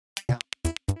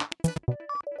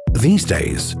These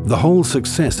days, the whole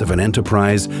success of an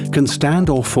enterprise can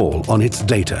stand or fall on its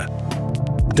data.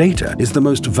 Data is the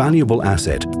most valuable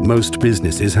asset most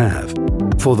businesses have.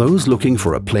 For those looking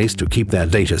for a place to keep their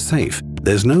data safe,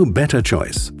 there's no better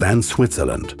choice than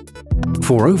Switzerland.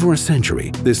 For over a century,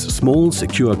 this small,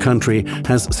 secure country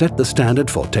has set the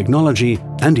standard for technology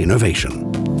and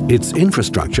innovation. Its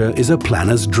infrastructure is a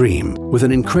planner's dream, with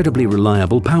an incredibly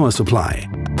reliable power supply,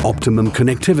 optimum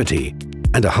connectivity,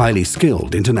 and a highly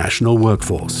skilled international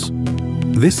workforce.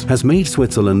 This has made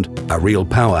Switzerland a real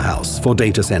powerhouse for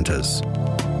data centers.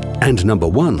 And number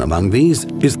one among these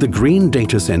is the Green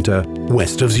Data Center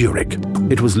west of Zurich.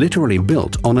 It was literally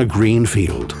built on a green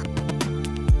field.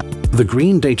 The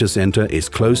Green Data Center is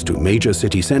close to major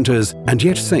city centers and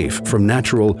yet safe from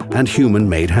natural and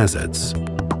human-made hazards.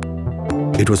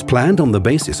 It was planned on the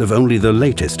basis of only the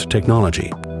latest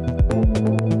technology.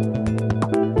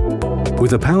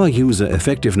 With a power user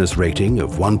effectiveness rating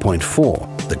of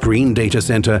 1.4, the Green Data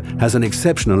Center has an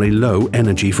exceptionally low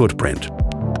energy footprint.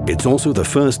 It's also the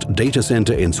first data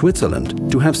center in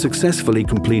Switzerland to have successfully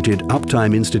completed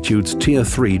Uptime Institute's Tier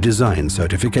 3 design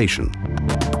certification.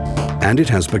 And it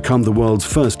has become the world's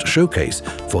first showcase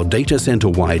for data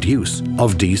center-wide use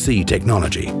of DC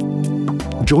technology.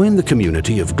 Join the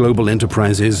community of global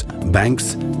enterprises,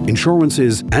 banks,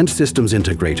 insurances and systems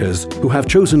integrators who have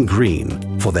chosen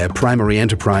Green for their primary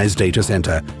enterprise data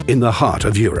center in the heart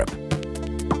of Europe.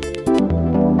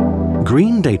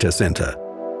 Green Data Center,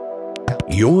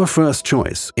 your first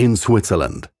choice in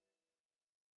Switzerland.